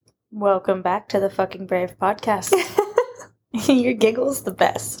Welcome back to the Fucking Brave podcast. Your giggle's the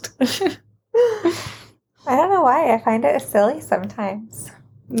best. I don't know why. I find it silly sometimes.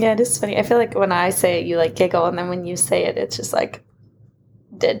 Yeah, it is funny. I feel like when I say it, you like giggle, and then when you say it, it's just like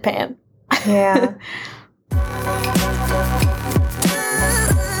deadpan. Yeah.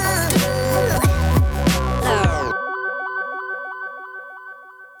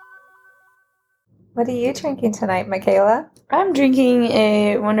 What are you drinking tonight, Michaela? I'm drinking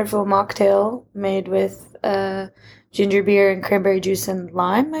a wonderful mocktail made with ginger beer and cranberry juice and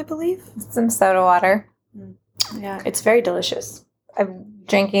lime, I believe. Some soda water. Yeah, it's very delicious. I'm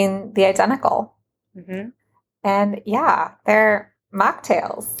drinking the identical. Mm-hmm. And yeah, they're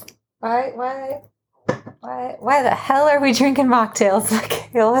mocktails. Why the hell are we drinking mocktails,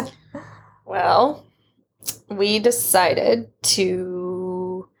 Michaela? Well, we decided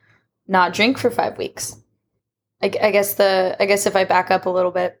to not drink for 5 weeks. I guess if I back up a little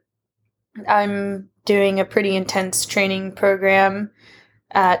bit, I'm doing a pretty intense training program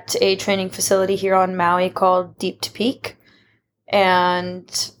at a training facility here on Maui called Deep to Peak.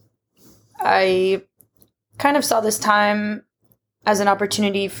 And I kind of saw this time as an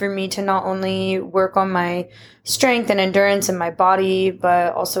opportunity for me to not only work on my strength and endurance in my body,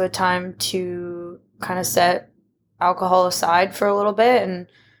 but also a time to kind of set alcohol aside for a little bit and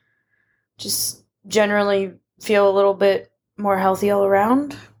just generally feel a little bit more healthy all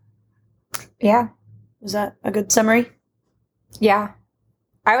around. Yeah. Is that a good summary? Yeah.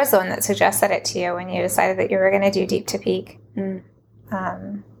 I was the one that suggested it to you when you decided that you were going to do Deep to Peak. So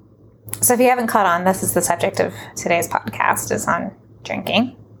if you haven't caught on, this is the subject of today's podcast, is on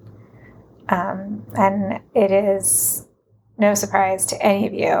drinking. And it is no surprise to any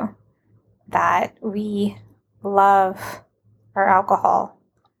of you that we love our alcohol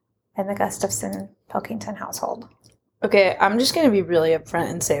in the Gustafson Pilkington household. Okay, I'm just going to be really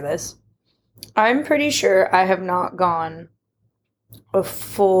upfront and say this. I'm pretty sure I have not gone a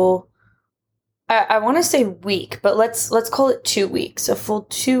full, I want to say week, but let's call it 2 weeks, a full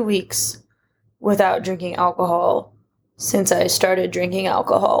 2 weeks without drinking alcohol since I started drinking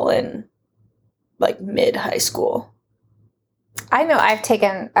alcohol in like mid-high school. I know I've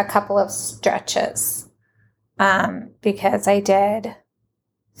taken a couple of stretches because I did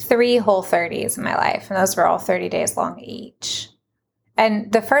 3 Whole30s in my life, and those were all 30 days long each.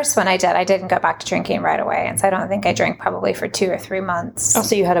 And the first one I didn't go back to drinking right away, and so I don't think I drank probably for 2 or 3 months. Oh,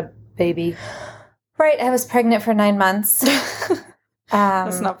 so you had a baby. Right, I was pregnant for 9 months.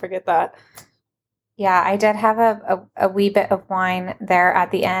 Let's not forget that. Yeah, I did have a wee bit of wine there at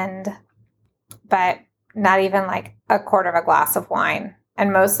the end, but not even like a quarter of a glass of wine.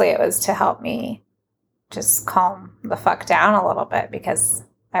 And mostly it was to help me just calm the fuck down a little bit because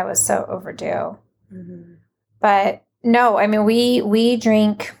I was so overdue. Mm-hmm. But no, I mean, we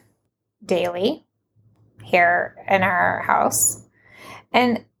drink daily here in our house.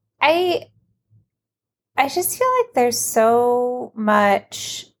 And I just feel like there's so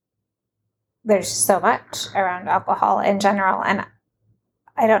much around alcohol in general. And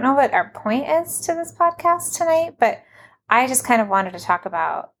I don't know what our point is to this podcast tonight, but I just kind of wanted to talk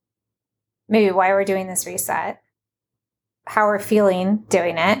about maybe why we're doing this reset, how we're feeling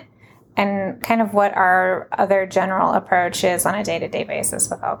doing it, and kind of what our other general approach is on a day-to-day basis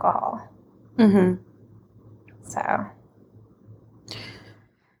with alcohol. Mm-hmm. So.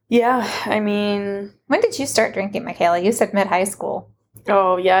 Yeah, I mean... When did you start drinking, Michaela? You said mid-high school.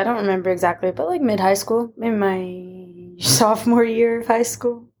 Oh, yeah, I don't remember exactly, but like mid-high school. Maybe my sophomore year of high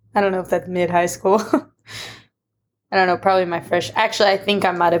school. I don't know if that's mid-high school. I don't know, probably my Actually, I think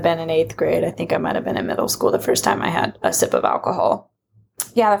I might have been in 8th grade. I think I might have been in middle school the first time I had a sip of alcohol.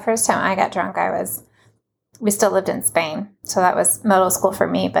 Yeah, the first time I got drunk, we still lived in Spain. So that was middle school for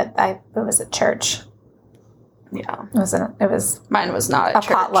me, but it was at church. Yeah. It was mine was not at a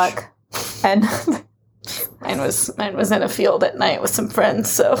church. Potluck. And mine was in a field at night with some friends,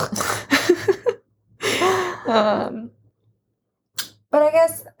 so But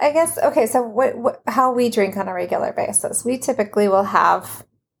I guess okay, so how we drink on a regular basis. We typically will have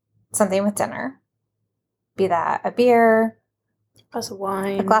something with dinner. Be that a beer,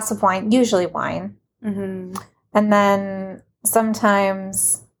 a glass of wine, usually wine. Mm-hmm. And then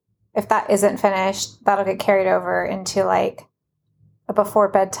sometimes if that isn't finished, that'll get carried over into like a before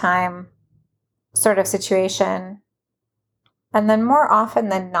bedtime sort of situation. And then more often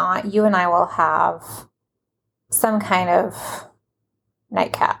than not, you and I will have some kind of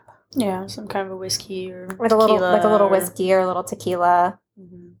nightcap. Yeah, some kind of a whiskey or with tequila, a little whiskey or a little tequila.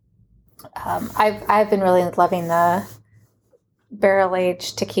 Mm-hmm. I've been really loving the barrel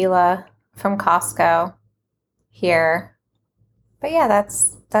aged tequila from Costco here. But yeah,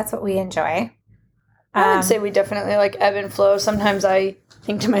 that's what we enjoy. I would say we definitely like ebb and flow. Sometimes I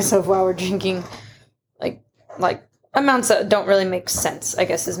think to myself while we're drinking, like amounts that don't really make sense, I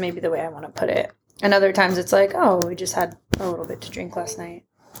guess is maybe the way I want to put it. And other times it's like, oh, we just had a little bit to drink last night.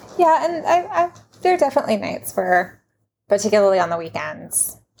 Yeah, and I there are definitely nights where, particularly on the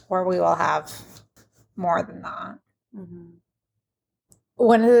weekends, where we will have more than that. Mm-hmm.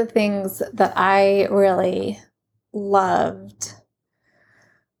 One of the things that I really loved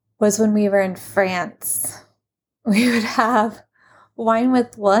was when we were in France. We would have wine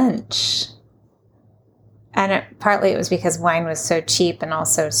with lunch. And partly it was because wine was so cheap, and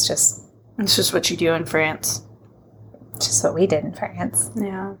also it's just what you do in France. Just what we did in France.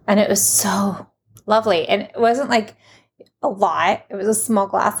 Yeah. And it was so lovely. And it wasn't like a lot. It was a small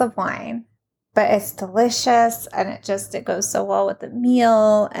glass of wine. But it's delicious, and it goes so well with the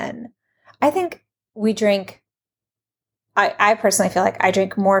meal. And I think we drink, I personally feel like I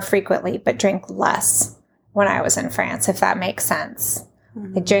drink more frequently, but drink less when I was in France, if that makes sense.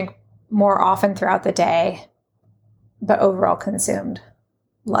 Mm-hmm. I drink more often throughout the day, but overall consumed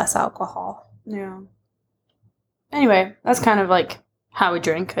less alcohol. Yeah. Anyway, that's kind of like how we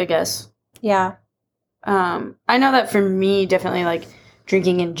drink, I guess. Yeah. I know that for me, definitely like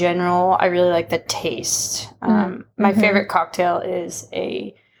drinking in general, I really like the taste. My favorite cocktail is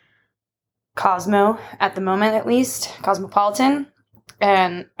a Cosmo at the moment, at least Cosmopolitan,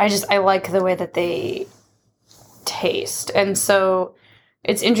 and I like the way that they taste. And so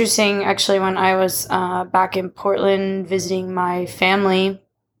it's interesting, actually, when I was back in Portland visiting my family,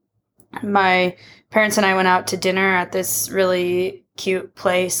 my parents and I went out to dinner at this really cute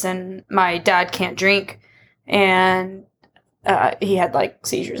place, and my dad can't drink, and he had like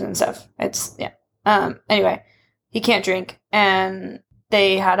seizures and stuff. Anyway, he can't drink, and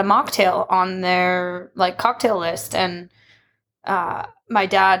they had a mocktail on their like cocktail list, and I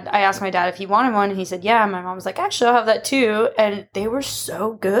asked my dad if he wanted one, and he said yeah. My mom was like, actually, I'll have that too, and they were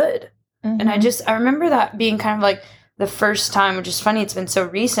so good. Mm-hmm. And I remember that being kind of like the first time, which is funny, it's been so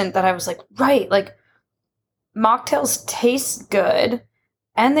recent, that I was like, right, like mocktails taste good,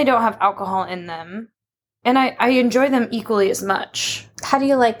 and they don't have alcohol in them, and I enjoy them equally as much. How do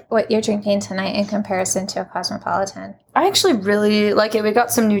you like what you're drinking tonight in comparison to a Cosmopolitan? I actually really like it. We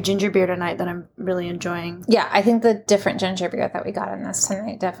got some new ginger beer tonight that I'm really enjoying. Yeah, I think the different ginger beer that we got in this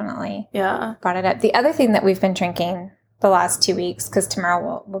tonight definitely brought it up. The other thing that we've been drinking the last 2 weeks, because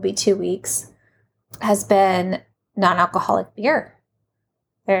tomorrow will be 2 weeks, has been non-alcoholic beer.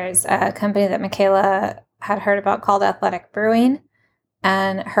 There's a company that Michaela had heard about called Athletic Brewing,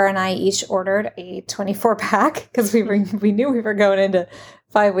 and her and I each ordered a 24-pack because we knew we were going into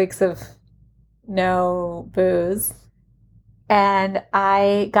 5 weeks of no booze. And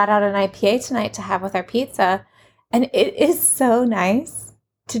I got out an IPA tonight to have with our pizza, and it is so nice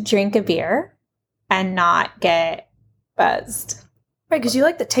to drink a beer and not get buzzed. Right, because you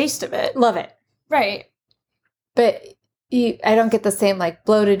like the taste of it. Love it. Right. But I don't get the same like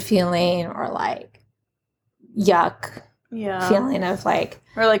bloated feeling or like yuck feeling of like...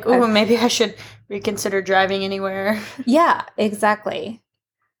 Or like, ooh, maybe I should reconsider driving anywhere. Yeah, exactly.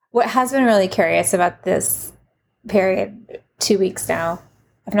 What has been really curious about this period, 2 weeks now,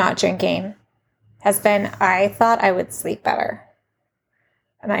 of not drinking, has been I thought I would sleep better.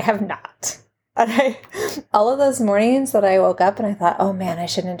 And I have not. And all of those mornings that I woke up and I thought, oh man, I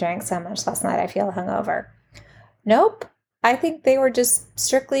shouldn't have drank so much last night. I feel hungover. Nope. I think they were just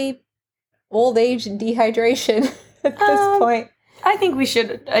strictly old age and dehydration at this point. I think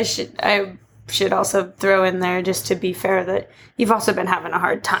I should also throw in there, just to be fair, that you've also been having a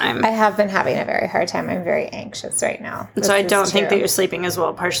hard time. I have been having a very hard time. I'm very anxious right now. So I don't think that you're sleeping as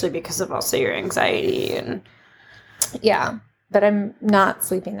well, partially because of also your anxiety and... Yeah, but I'm not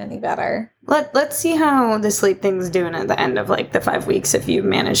sleeping any better. Let's see how the sleep thing's doing at the end of like the 5 weeks, if you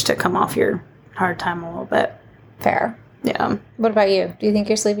manage to come off your hard time a little bit. Fair. Yeah. What about you? Do you think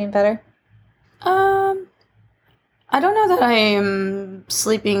you're sleeping better? I don't know that I am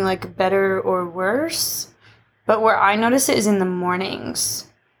sleeping like better or worse, but where I notice it is in the mornings.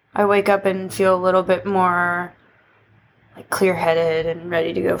 I wake up and feel a little bit more like clear-headed and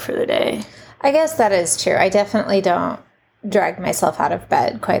ready to go for the day. I guess that is true. I definitely don't drag myself out of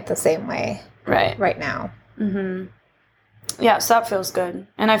bed quite the same way right now. Mm-hmm. Yeah, so that feels good.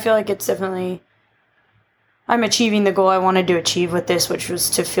 And I feel like it's definitely... I'm achieving the goal I wanted to achieve with this, which was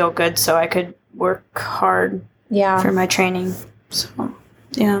to feel good so I could work hard for my training. So,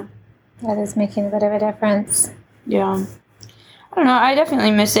 yeah. That is making a bit of a difference. Yeah. I don't know. I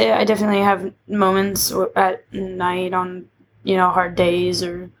definitely miss it. I definitely have moments at night on, hard days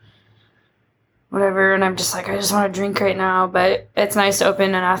or whatever, and I'm just like, I just want to drink right now. But it's nice to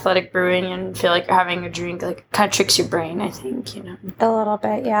open an Athletic Brewing and feel like having a drink, like, kind of tricks your brain, I think, you know. A little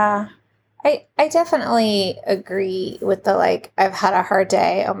bit, yeah. I definitely agree with the, like, I've had a hard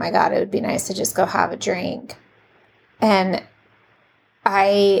day. Oh my God, it would be nice to just go have a drink. And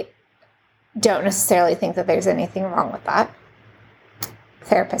I don't necessarily think that there's anything wrong with that.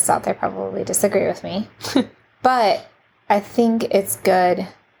 Therapists out there probably disagree with me. But I think it's good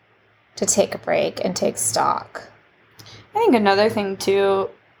to take a break and take stock. I think another thing, too,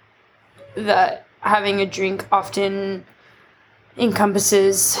 that having a drink often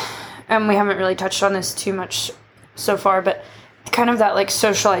encompasses, and we haven't really touched on this too much so far, but kind of that, like,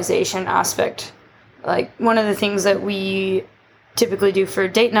 socialization aspect. Like, one of the things that we typically do for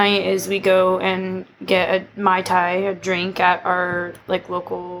date night is we go and get a Mai Tai, a drink at our, like,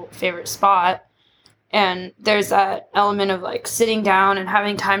 local favorite spot. And there's that element of, like, sitting down and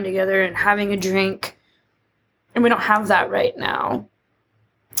having time together and having a drink. And we don't have that right now.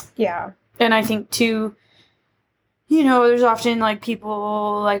 Yeah. And I think, too, you know, there's often, like,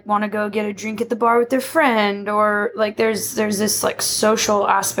 people, like, want to go get a drink at the bar with their friend. Or, like, there's this, like, social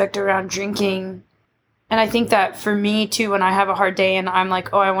aspect around drinking. And I think that for me, too, when I have a hard day and I'm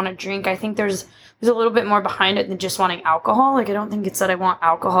like, oh, I want to drink, I think there's a little bit more behind it than just wanting alcohol. Like, I don't think it's that I want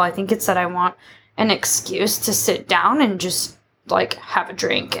alcohol. I think it's that I want an excuse to sit down and just, like, have a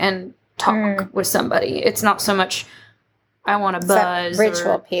drink and talk with somebody. It's not so much I want a buzz. That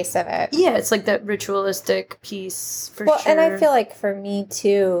ritual piece of it. Yeah, it's like that ritualistic piece for sure. Well, and I feel like for me,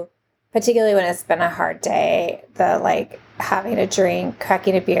 too, particularly when it's been a hard day, the, like, having a drink,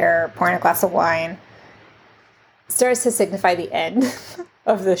 cracking a beer, pouring a glass of wine starts to signify the end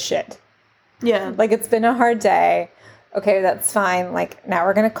of the shit. Yeah. Like, it's been a hard day. Okay, that's fine. Like, now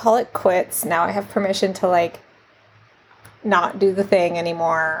we're going to call it quits. Now I have permission to, like, not do the thing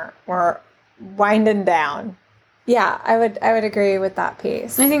anymore. We're winding down. Yeah, I would agree with that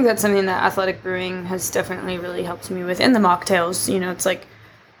piece. I think that's something that Athletic Brewing has definitely really helped me with. And the mocktails, you know, it's like...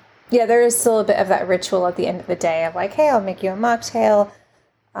 Yeah, there is still a bit of that ritual at the end of the day of, like, hey, I'll make you a mocktail.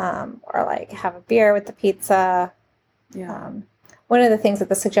 Or, like, have a beer with the pizza. Yeah. One of the things at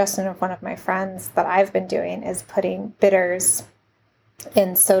the suggestion of one of my friends that I've been doing is putting bitters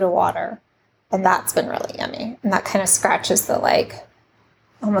in soda water. And that's been really yummy. And that kind of scratches the, like,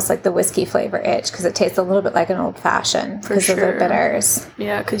 almost like the whiskey flavor itch because it tastes a little bit like an old fashioned because of the bitters.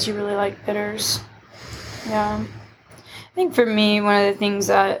 Yeah, because you really like bitters. Yeah. I think for me, one of the things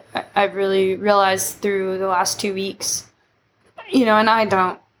that I've really realized through the last 2 weeks, you know, and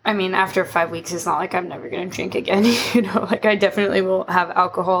I mean, after 5 weeks, it's not like I'm never going to drink again, you know, like I definitely will have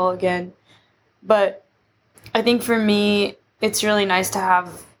alcohol again. But I think for me, it's really nice to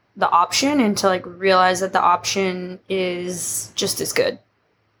have the option and to, like, realize that the option is just as good.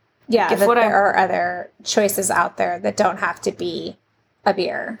 Yeah, like, that there are other choices out there that don't have to be a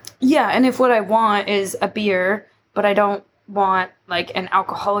beer. Yeah, and if what I want is a beer, but I don't want, like, an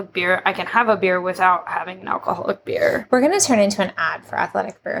alcoholic beer, I can have a beer without having an alcoholic beer. We're going to turn into an ad for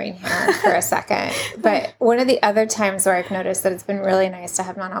Athletic Brewing here for a second. But one of the other times where I've noticed that it's been really nice to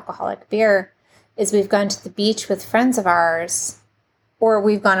have non-alcoholic beer is we've gone to the beach with friends of ours, or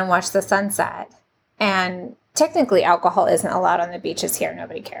we've gone and watched the sunset. And technically alcohol isn't allowed on the beaches here.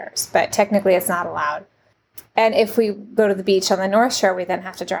 Nobody cares. But technically it's not allowed. And if we go to the beach on the North Shore, we then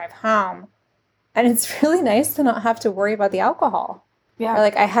have to drive home. And it's really nice to not have to worry about the alcohol. Yeah. Or,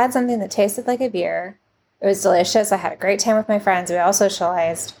 like, I had something that tasted like a beer. It was delicious. I had a great time with my friends. We all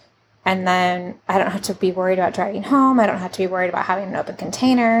socialized. And then I don't have to be worried about driving home. I don't have to be worried about having an open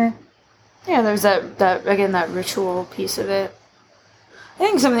container. Yeah, there's that again, that ritual piece of it. I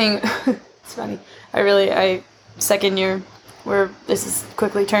think something, it's funny. Second year, where this is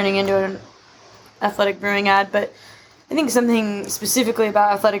quickly turning into an Athletic Brewing ad, but I think something specifically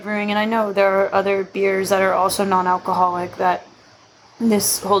about Athletic Brewing, and I know there are other beers that are also non-alcoholic that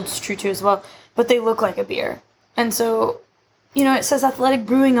this holds true to as well, but they look like a beer. And so, you know, it says Athletic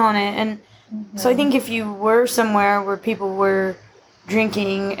Brewing on it, and so I think if you were somewhere where people were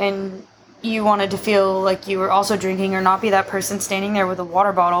drinking and you wanted to feel like you were also drinking or not be that person standing there with a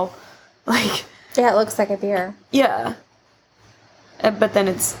water bottle, like... Yeah, it looks like a beer. Yeah. But then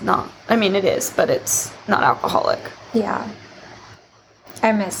it's not. I mean, it is, but it's not alcoholic. Yeah.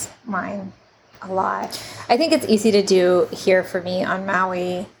 I miss wine a lot. I think it's easy to do here for me on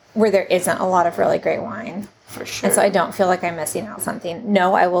Maui where there isn't a lot of really great wine. For sure. And so I don't feel like I'm missing out something.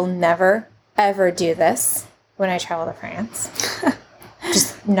 No, I will never, ever do this when I travel to France.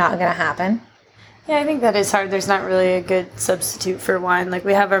 Just not going to happen. Yeah, I think that is hard. There's not really a good substitute for wine. Like,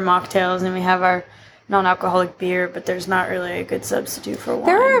 we have our mocktails and we have our non-alcoholic beer, but there's not really a good substitute for wine.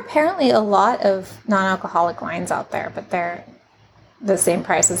 There are apparently a lot of non-alcoholic wines out there, but they're the same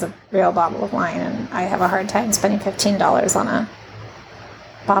price as a real bottle of wine, and I have a hard time spending $15 on a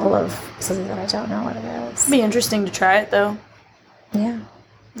bottle of something that I don't know what it is. It'd be interesting to try it, though. Yeah.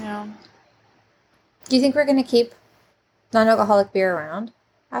 Yeah. Do you think we're going to keep non-alcoholic beer around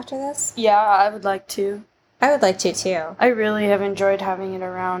after this? Yeah, I would like to. I would like to, too. I really have enjoyed having it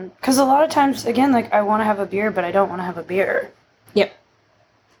around. Because a lot of times, again, like, I want to have a beer, but I don't want to have a beer. Yep.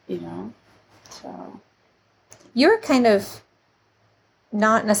 You know? So. You were kind of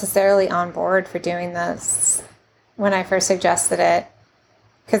not necessarily on board for doing this when I first suggested it.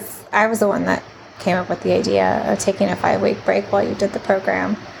 Because I was the one that came up with the idea of taking a 5-week break while you did the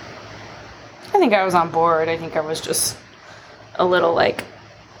program. I think I was on board. I think I was just a little like,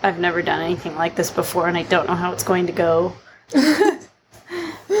 I've never done anything like this before and I don't know how it's going to go.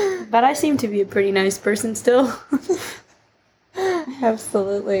 But I seem to be a pretty nice person still.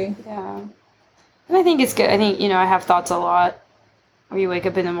 Absolutely. Yeah. And I think it's good. I think, I have thoughts a lot. Where you wake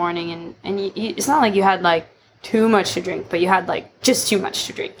up in the morning and you, it's not like you had like too much to drink, but you had like just too much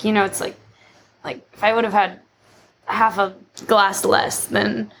to drink. It's like if I would have had half a glass less,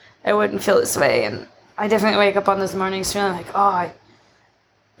 then I wouldn't feel this way. And I definitely wake up on those mornings feeling like, oh, I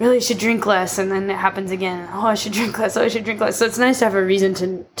really should drink less. And then it happens again. Oh, I should drink less. Oh, I should drink less. So it's nice to have a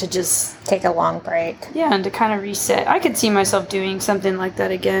reason to just take a long break. Yeah, and to kind of reset. I could see myself doing something like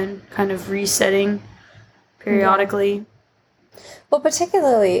that again, kind of resetting periodically. Yeah. Well,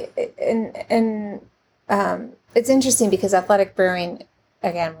 particularly in it's interesting because Athletic Brewing,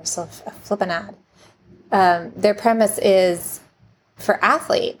 again, we're still a flippin' ad. Their premise is for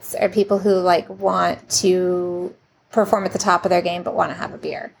athletes or people who like want to perform at the top of their game but want to have a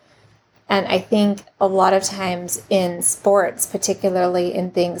beer. And I think a lot of times in sports, particularly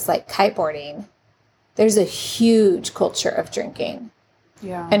in things like kiteboarding, there's a huge culture of drinking.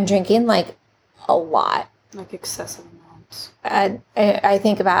 Yeah. And drinking like a lot. Like excessive amounts. And I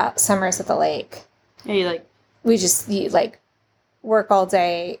think about summers at the lake. Yeah, you work all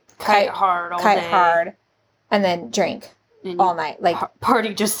day, kite hard, and then drink all night. Like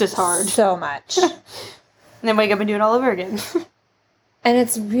party just as hard. So much. And then wake up and do it all over again. And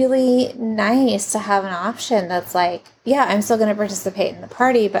it's really nice to have an option that's like, yeah, I'm still going to participate in the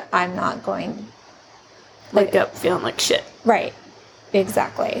party, but I'm not going to wake up feeling like shit. Right.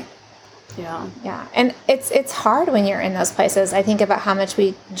 Exactly. Yeah. Yeah. And it's hard when you're in those places. I think about how much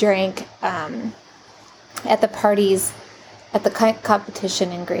we drank at the parties at the kite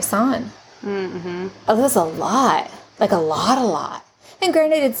competition in Grayson. Mm-hmm. Oh, that was a lot. Like a lot. And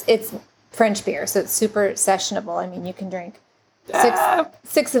granted, it's French beer, so it's super sessionable. I mean, you can drink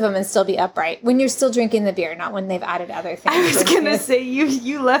six of them and still be upright when you're still drinking the beer, not when they've added other things. I was going to say,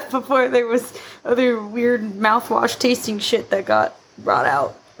 you left before there was other weird mouthwash tasting shit that got brought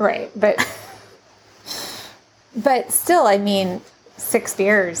out. Right, but still, I mean, 6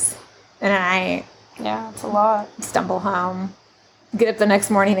 beers in a night. Yeah, it's a lot. Stumble home, get up the next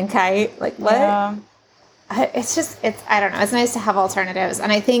morning and kite. Like, what? Yeah. It's I don't know. It's nice to have alternatives.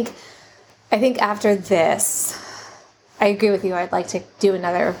 And I think after this, I agree with you. I'd like to do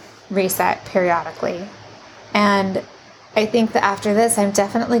another reset periodically. And I think that after this, I'm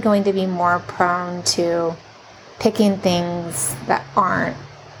definitely going to be more prone to picking things that aren't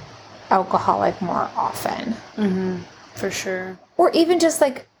alcoholic more often. Mm-hmm. For sure. Or even just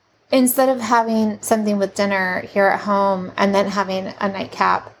like, instead of having something with dinner here at home and then having a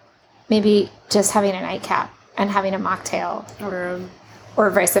nightcap, maybe just having a nightcap and having a mocktail. Or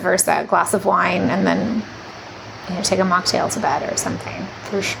vice versa, a glass of wine and then take a mocktail to bed or something.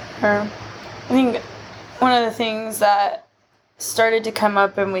 For sure. I think one of the things that started to come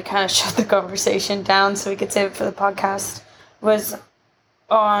up and we kind of shut the conversation down so we could save it for the podcast was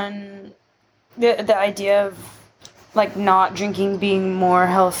on the idea of like not drinking being more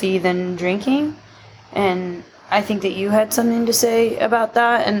healthy than drinking. And I think that you had something to say about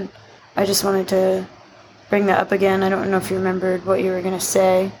that, and I just wanted to bring that up again. I don't know if you remembered what you were going to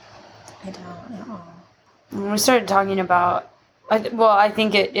say. I don't know. When we started talking about, I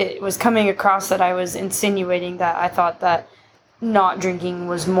think it was coming across that I was insinuating that I thought that not drinking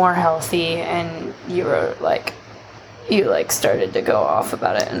was more healthy, and you were like, started to go off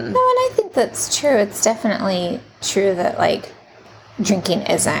about it. And no, and I think that's true. It's definitely true that like drinking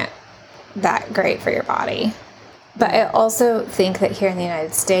isn't that great for your body. But I also think that here in the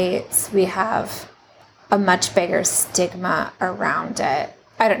United States, we have a much bigger stigma around it.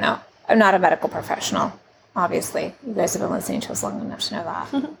 I don't know. I'm not a medical professional, obviously. You guys have been listening to us long enough to know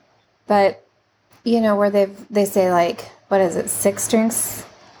that. But, where they say like, what is it, 6 drinks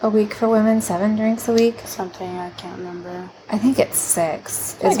a week for women, 7 drinks a week. Something, I can't remember. I think it's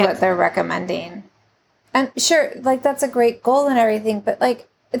 6 I is guess. what they're recommending. And sure, like, that's a great goal and everything, but, like,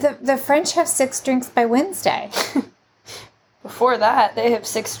 the French have 6 drinks by Wednesday. Before that, they have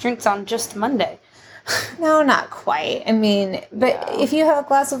 6 drinks on just Monday. No, not quite. I mean, but Yeah. if you have a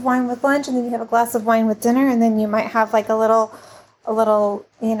glass of wine with lunch and then you have a glass of wine with dinner and then you might have like a little,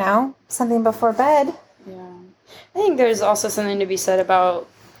 something before bed. Yeah. I think there's also something to be said about,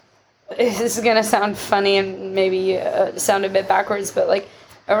 this is going to sound funny and maybe sound a bit backwards, but like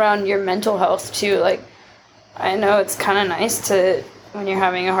around your mental health too. Like, I know it's kind of nice to, when you're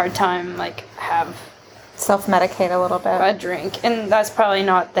having a hard time, like have Self-medicate a little bit. a drink. And that's probably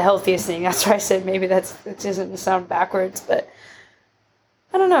not the healthiest thing. That's why I said maybe it doesn't sound backwards, but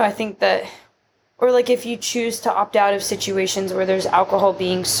I don't know. I think that, or like if you choose to opt out of situations where there's alcohol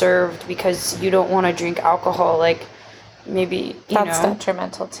being served because you don't want to drink alcohol, like maybe, That's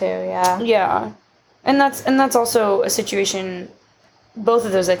detrimental too, yeah. Yeah. And that's also a situation, both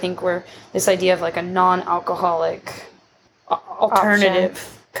of those I think, where this idea of like a non-alcoholic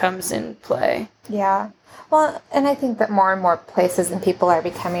alternative comes in play. Yeah. Well, and I think that more and more places and people are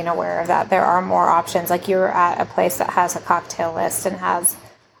becoming aware of that. There are more options. Like, you're at a place that has a cocktail list and has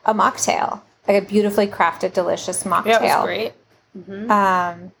a mocktail, like a beautifully crafted, delicious mocktail. Yeah, it was great.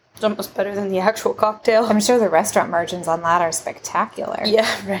 Mm-hmm. It's almost better than the actual cocktail. I'm sure the restaurant margins on that are spectacular. Yeah,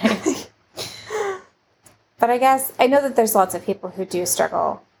 right. But I guess I know that there's lots of people who do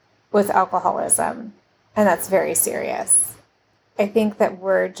struggle with alcoholism, and that's very serious. I think that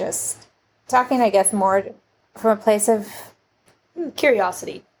we're just talking, I guess, more from a place of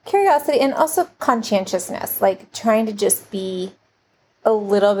Curiosity and also conscientiousness, like trying to just be a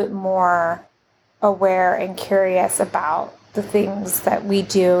little bit more aware and curious about the things that we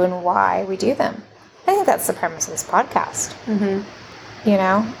do and why we do them. I think that's the premise of this podcast. Mm-hmm.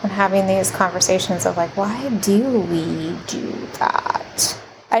 And having these conversations of like, why do we do that?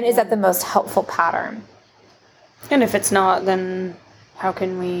 And is that the most helpful pattern? And if it's not, then how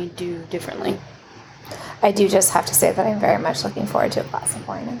can we do differently? I do just have to say that I'm very much looking forward to a glass of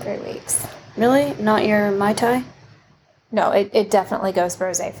wine in 3 weeks. Really? Not your Mai Tai? No, it definitely goes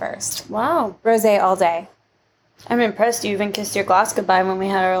rosé first. Wow. Rosé all day. I'm impressed you even kissed your glass goodbye when we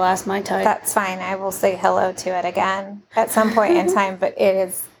had our last Mai Tai. That's fine. I will say hello to it again at some point in time, but it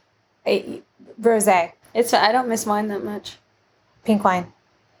is rosé. I don't miss wine that much. Pink wine.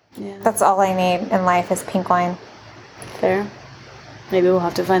 Yeah. That's all I need in life is pink wine. Fair. Maybe we'll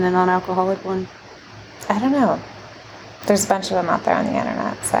have to find a non-alcoholic one. I don't know. There's a bunch of them out there on the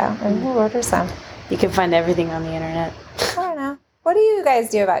internet, so maybe we'll order some. You can find everything on the internet. I don't know. What do you guys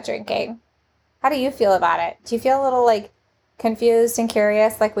do about drinking? How do you feel about it? Do you feel a little, like, confused and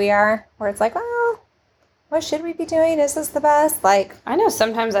curious like we are? Where it's like, well, what should we be doing? Is this the best? Like, I know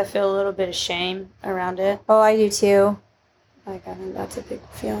sometimes I feel a little bit of shame around it. oh, I do too. Like, I think that's a big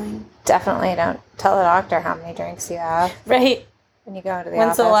feeling. Definitely don't tell the doctor how many drinks you have Right. when you go into the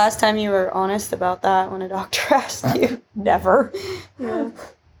When's office. the last time you were honest about that when a doctor asked you? Never. Yeah.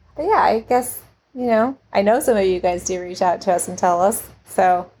 But yeah, I guess, I know some of you guys do reach out to us and tell us.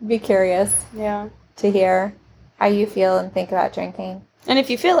 So be curious Yeah. to hear how you feel and think about drinking. And if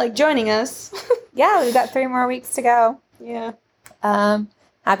you feel like joining us, Yeah, we've got 3 more weeks to go. yeah.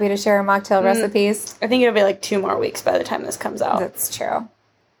 Happy to share mocktail recipes. I think it'll be like 2 more weeks by the time this comes out. That's true.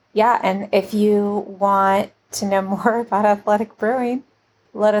 Yeah, and if you want to know more about Athletic Brewing,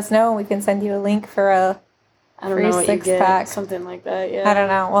 let us know. We can send you a link for a I don't free know what you get. 6-pack. Something like that, yeah. I don't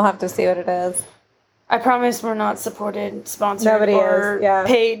know. We'll have to see what it is. I promise we're not supported, sponsored, Nobody or is, yeah.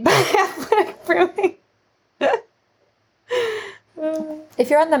 paid by Athletic Brewing. If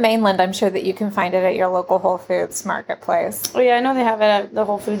you're on the mainland, I'm sure that you can find it at your local Whole Foods marketplace. Oh yeah, I know they have it at the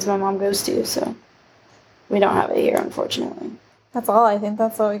Whole Foods my mom goes to, so we don't have it here, unfortunately. That's all. I think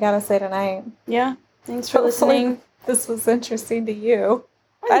that's what we got to say tonight. Yeah, thanks for Hopefully listening. This was interesting to you.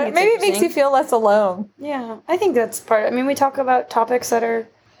 I think it's Maybe it makes interesting. you feel less alone. Yeah, I think that's part. I mean, we talk about topics that are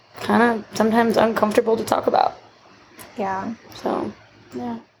kind of sometimes uncomfortable to talk about. Yeah. So,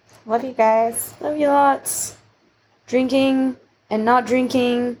 yeah. Love you guys. Love you lots. Drinking and not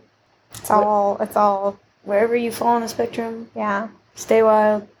drinking, It's all, wherever you fall on the spectrum, yeah. stay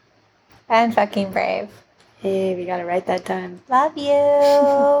wild. And fucking brave. Hey, we got it right that time. Love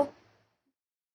you.